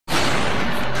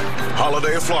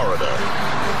Holiday, Florida.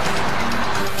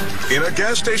 In a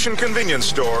gas station convenience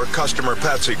store, customer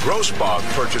Patsy Grossbach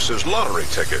purchases lottery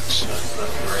tickets.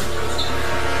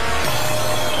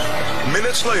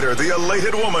 Minutes later, the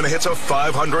elated woman hits a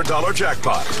 $500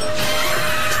 jackpot.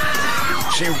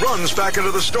 She runs back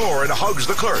into the store and hugs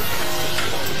the clerk.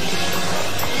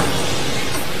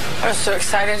 I was so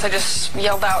excited, I just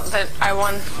yelled out that I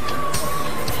won.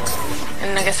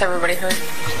 And I guess everybody heard.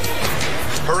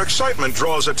 Her excitement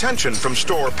draws attention from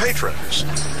store patrons,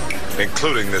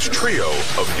 including this trio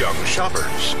of young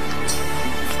shoppers.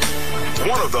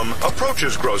 One of them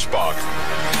approaches Grossbach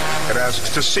and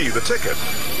asks to see the ticket.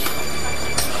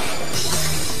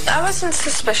 I wasn't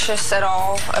suspicious at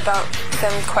all about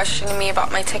them questioning me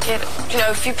about my ticket. You know,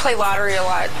 if you play lottery a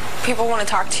lot, people want to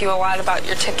talk to you a lot about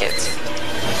your tickets.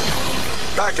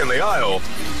 Back in the aisle,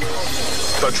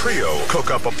 the trio cook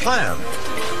up a plan.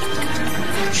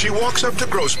 She walks up to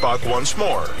Grossbach once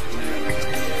more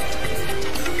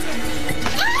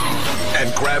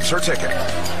and grabs her ticket.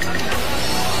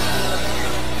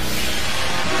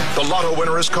 The lotto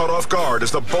winner is caught off guard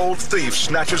as the bold thief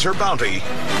snatches her bounty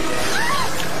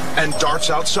and darts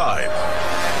outside.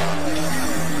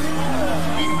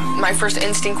 My first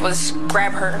instinct was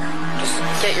grab her,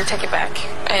 just get your ticket back.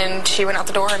 And she went out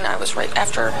the door and I was right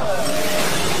after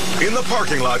her. In the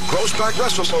parking lot, Grossbach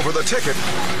wrestles over the ticket,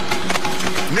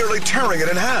 nearly tearing it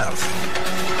in half.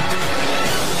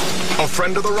 A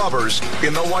friend of the robbers,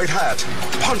 in the white hat,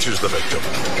 punches the victim.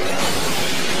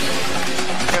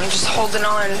 I'm just holding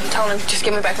on, telling him, just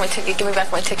give me back my ticket, give me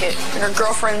back my ticket. And her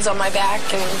girlfriend's on my back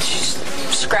and she's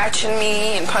scratching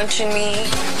me and punching me.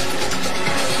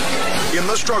 In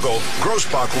the struggle,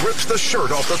 Grossbach rips the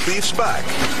shirt off the thief's back.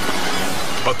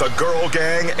 But the girl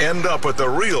gang end up with the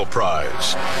real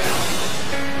prize,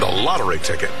 the lottery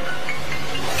ticket.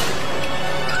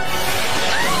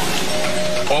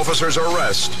 Officers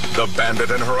arrest the bandit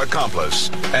and her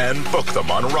accomplice and book them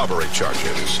on robbery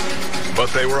charges. But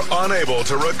they were unable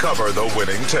to recover the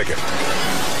winning ticket.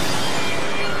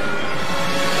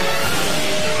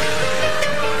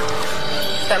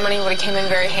 That money would have came in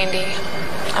very handy.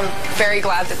 I'm very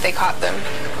glad that they caught them.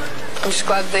 I'm just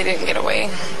glad they didn't get away.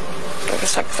 I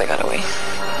guess they got away.